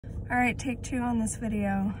All right, take 2 on this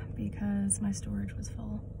video because my storage was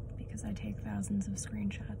full because I take thousands of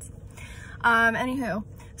screenshots. Anywho,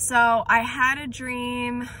 so I had a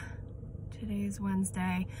dream, today's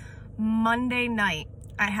Wednesday, Monday night,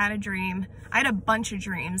 I had a dream. I had a bunch of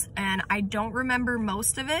dreams and I don't remember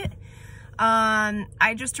most of it.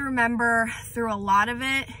 I just remember through a lot of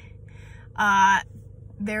it,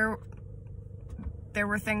 there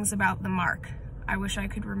were things about the mark. I wish I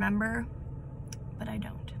could remember, but I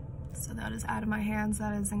don't. So that is out of my hands,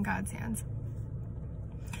 that is in God's hands.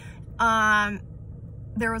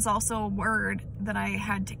 There was also a word that I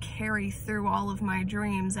had to carry through all of my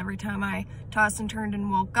dreams. Every time I tossed and turned and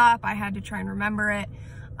woke up, I had to try and remember it,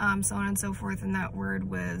 so on and so forth, and that word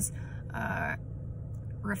was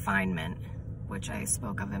refinement, which I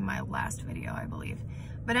spoke of in my last video, I believe.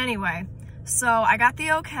 But anyway, so I got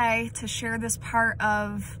the okay to share this part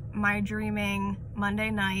of my dreaming Monday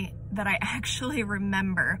night that I actually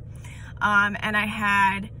remember. And I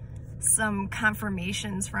had some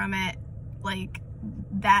confirmations from it like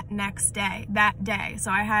that day.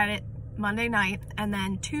 So I had it Monday night, and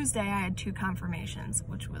then Tuesday I had 2 confirmations,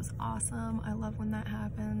 which was awesome. I love when that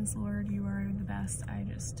happens. Lord, you are the best. I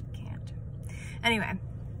just can't. Anyway,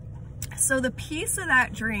 so the piece of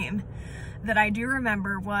that dream that I do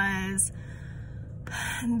remember was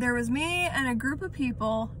there was me and a group of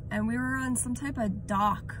people, and we were on some type of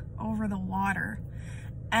dock over the water,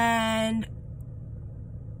 and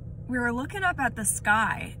we were looking up at the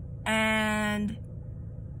sky, and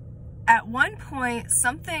at one point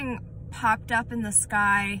something popped up in the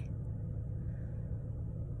sky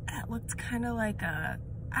that looked kind of like I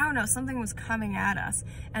don't know, something was coming at us,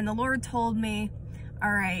 and the Lord told me,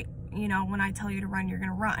 all right, you know, when I tell you to run, you're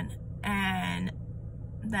gonna run. And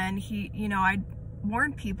then he, you know, I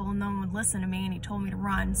warned people and no one would listen to me, and he told me to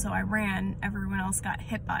run, so I ran. Everyone else got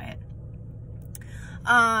hit by it.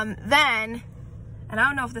 Then, and I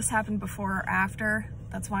don't know if this happened before or after,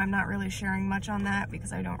 that's why I'm not really sharing much on that,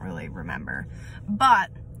 because I don't really remember. But,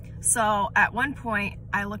 so at one point,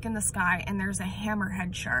 I look in the sky and there's a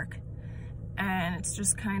hammerhead shark, and it's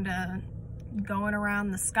just kind of going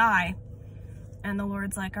around the sky, and the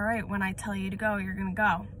Lord's like, all right, when I tell you to go, you're gonna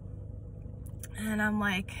go. And I'm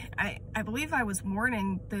like, I believe I was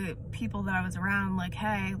warning the people that I was around, like,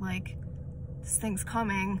 hey, like, this thing's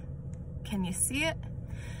coming, can you see it?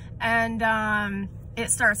 And it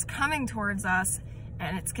starts coming towards us,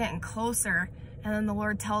 and it's getting closer, and then the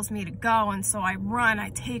Lord tells me to go, and so I run,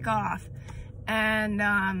 I take off, and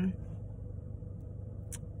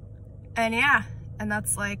yeah, and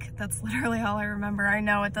that's literally all I remember. I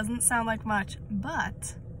know it doesn't sound like much,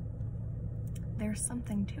 but there's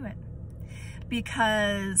something to it.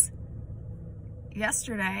 Because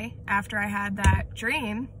yesterday, after I had that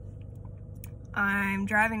dream, I'm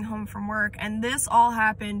driving home from work, and this all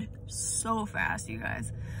happened so fast, you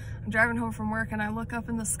guys. I'm driving home from work, and I look up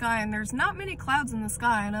in the sky, and there's not many clouds in the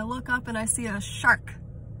sky, and I look up and I see a shark.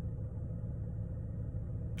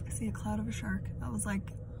 I see a cloud of a shark. I was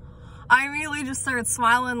like, I immediately just started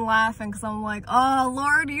smiling and laughing, because I'm like, oh,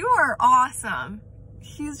 Lord, you are awesome.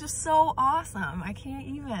 He's just so awesome. I can't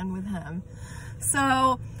even with him.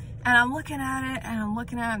 So, and I'm looking at it, and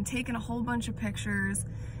I'm taking a whole bunch of pictures,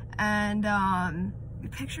 and the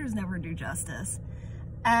pictures never do justice.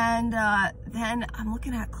 And then I'm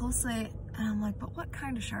looking at it closely, and I'm like, but what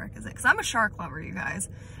kind of shark is it? Because I'm a shark lover, you guys.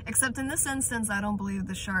 Except in this instance, I don't believe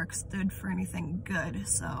the shark stood for anything good,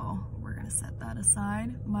 so we're gonna set that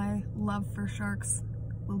aside. My love for sharks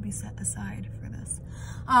will be set aside for this.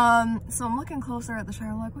 So I'm looking closer at the shark.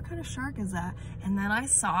 I'm like, what kind of shark is that? And then I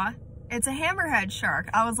saw it's a hammerhead shark.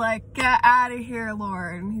 I was like, get out of here,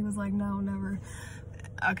 Lord. And he was like, no, never.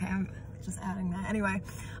 Okay, I'm just adding that. Anyway,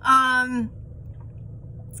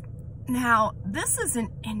 now this is an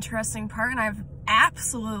interesting part, and I have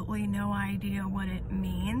absolutely no idea what it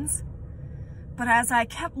means. But as I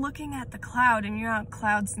kept looking at the cloud, and you know how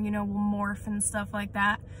clouds, you know, will morph and stuff like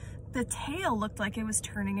that, the tail looked like it was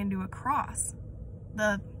turning into a cross.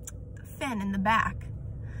 The fin in the back.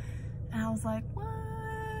 And I was like, what?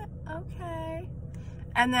 Okay.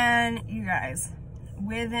 And then, you guys,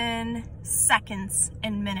 within seconds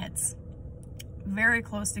and minutes, very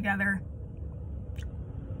close together,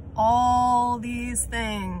 all these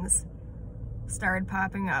things started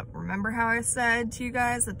popping up. Remember how I said to you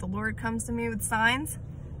guys that the Lord comes to me with signs?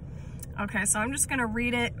 Okay, so I'm just gonna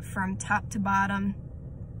read it from top to bottom.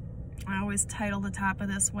 I always title the top of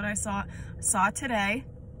this what I saw today.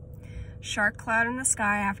 Shark cloud in the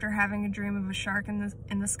sky after having a dream of a shark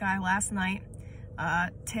in the sky last night.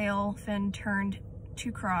 Tail fin turned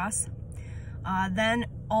to cross. Then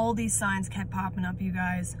all these signs kept popping up, you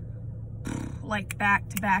guys. like back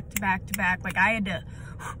to back to back to back. Like I had to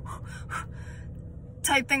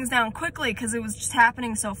type things down quickly because it was just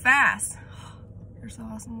happening so fast. You're so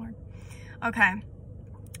awesome, Lord. Okay,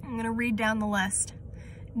 I'm gonna read down the list.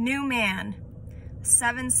 New man,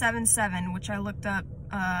 777, which I looked up,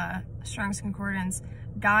 Strong's Concordance,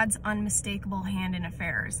 God's unmistakable hand in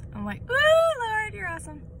affairs. I'm like, ooh, Lord, you're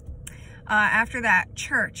awesome. After that,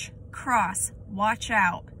 church, cross, watch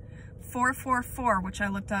out. 444, which I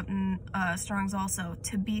looked up in Strong's also,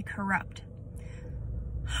 to be corrupt.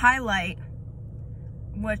 Highlight,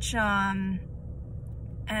 which, and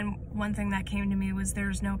one thing that came to me was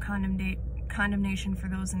there's no condemnation for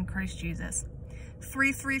those in Christ Jesus.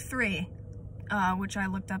 333, which I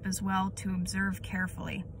looked up as well, to observe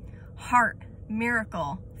carefully. Heart,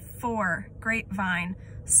 miracle, 4, grapevine,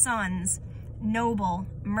 sons, noble,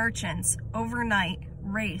 merchants, overnight,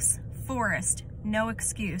 race, forest, no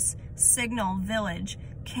excuse, signal, village,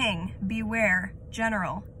 king, beware,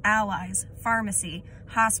 general, allies, pharmacy,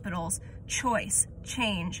 hospitals, choice,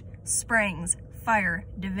 change, springs, fire,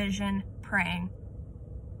 division, praying.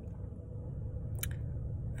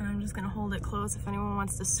 And I'm just gonna hold it close if anyone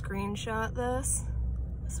wants to screenshot this.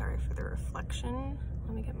 Sorry for the reflection.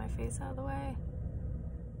 Let me get my face out of the way.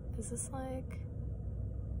 Is this like,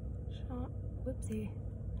 whoopsie,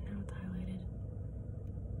 now it's highlighted.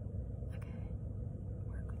 Okay,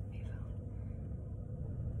 work with me phone.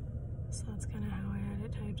 So that's kind of how I had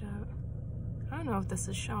it typed out. I don't know if this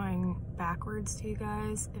is showing backwards to you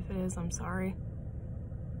guys. If it is, I'm sorry.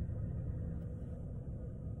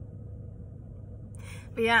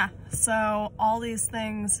 But yeah, so all these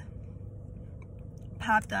things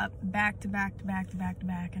popped up back to back to back to back to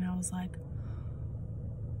back, and I was like,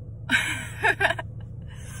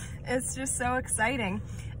 it's just so exciting.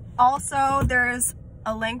 Also, there's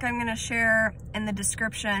a link I'm gonna share in the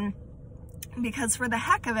description because for the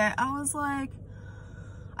heck of it, I was like,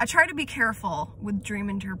 I try to be careful with dream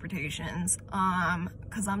interpretations,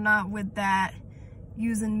 because I'm not with that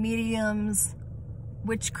using mediums,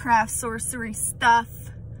 witchcraft, sorcery stuff.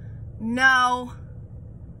 No.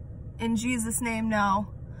 In Jesus' name, no.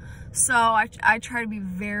 So I try to be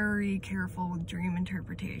very careful with dream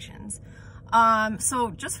interpretations. So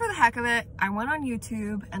just for the heck of it, I went on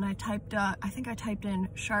YouTube and I typed, I think I typed in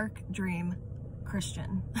shark dream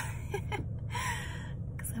Christian.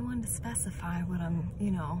 Because I wanted to specify what I'm, you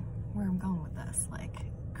know, where I'm going with this, like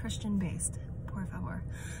Christian based, por favor.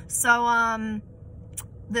 So,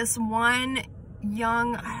 this one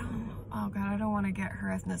young, oh God, I don't want to get her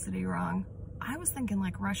ethnicity wrong. I was thinking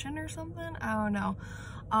like Russian or something. I don't know.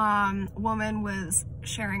 Woman was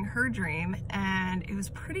sharing her dream and it was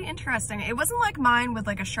pretty interesting. It wasn't like mine with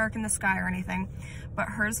like a shark in the sky or anything, but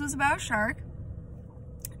hers was about a shark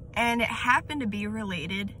and it happened to be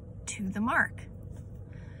related to the mark.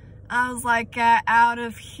 I was like, get out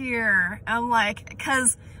of here. I'm like,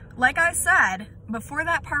 cause like I said, before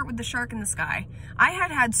that part with the shark in the sky, I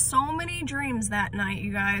had so many dreams that night,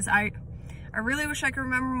 you guys. I really wish I could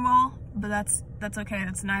remember them all, but that's okay.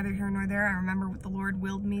 That's neither here nor there. I remember what the Lord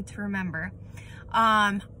willed me to remember.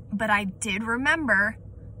 But I did remember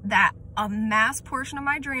that a mass portion of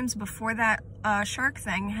my dreams before that shark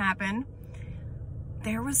thing happened,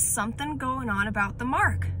 there was something going on about the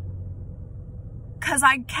mark. Because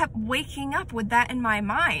I kept waking up with that in my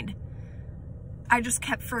mind. I just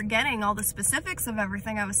kept forgetting all the specifics of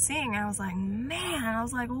everything I was seeing. I was like, man, I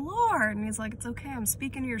was like, Lord. And he's like, it's okay. I'm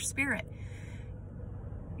speaking to your spirit.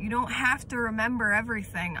 You don't have to remember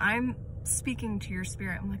everything. I'm speaking to your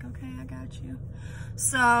spirit. I'm like, okay, I got you.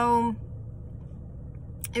 So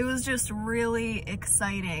it was just really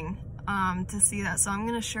exciting to see that. So I'm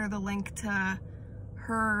going to share the link to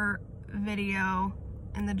her video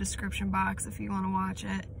in the description box if you want to watch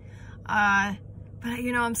it. But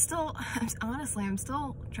you know, I'm still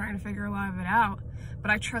trying to figure a lot of it out.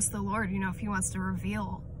 But I trust the Lord, you know, if he wants to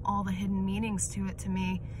reveal all the hidden meanings to it to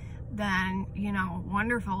me, then, you know,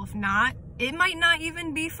 wonderful. If not, it might not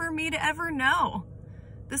even be for me to ever know.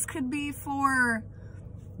 This could be for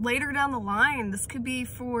later down the line. This could be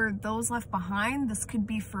for those left behind. This could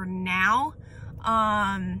be for now.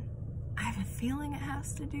 I have a feeling it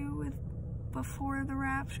has to do with before the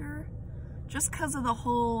rapture. Just because of the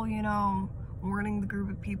whole, you know, warning the group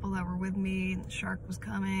of people that were with me and the shark was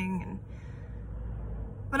coming.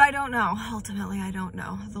 But I don't know. Ultimately, I don't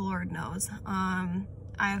know. The Lord knows.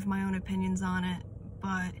 I have my own opinions on it,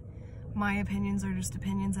 but my opinions are just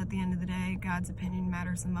opinions at the end of the day. God's opinion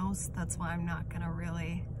matters the most. That's why I'm not gonna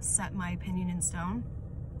really set my opinion in stone.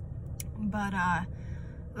 But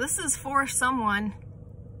this is for someone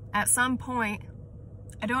at some point.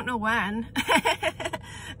 I don't know when,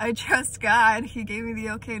 I trust God. He gave me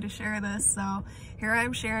the okay to share this, so here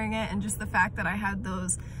I'm sharing it. And just the fact that I had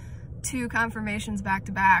those 2 confirmations back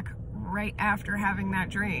to back right after having that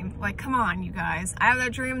dream. Like, come on, you guys. I have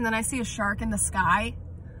that dream and then I see a shark in the sky.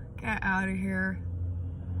 Get out of here.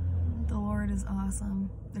 The Lord is awesome.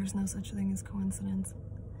 There's no such thing as coincidence.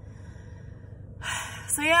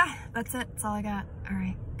 So yeah, that's it. That's all I got. All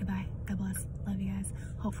right, goodbye. God bless. Love you guys.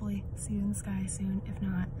 Hopefully see you in the sky soon. If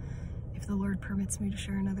not, if the Lord permits me to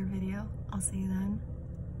share another video, I'll see you then.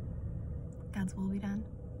 God's will be done.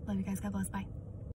 Love you guys. God bless. Bye.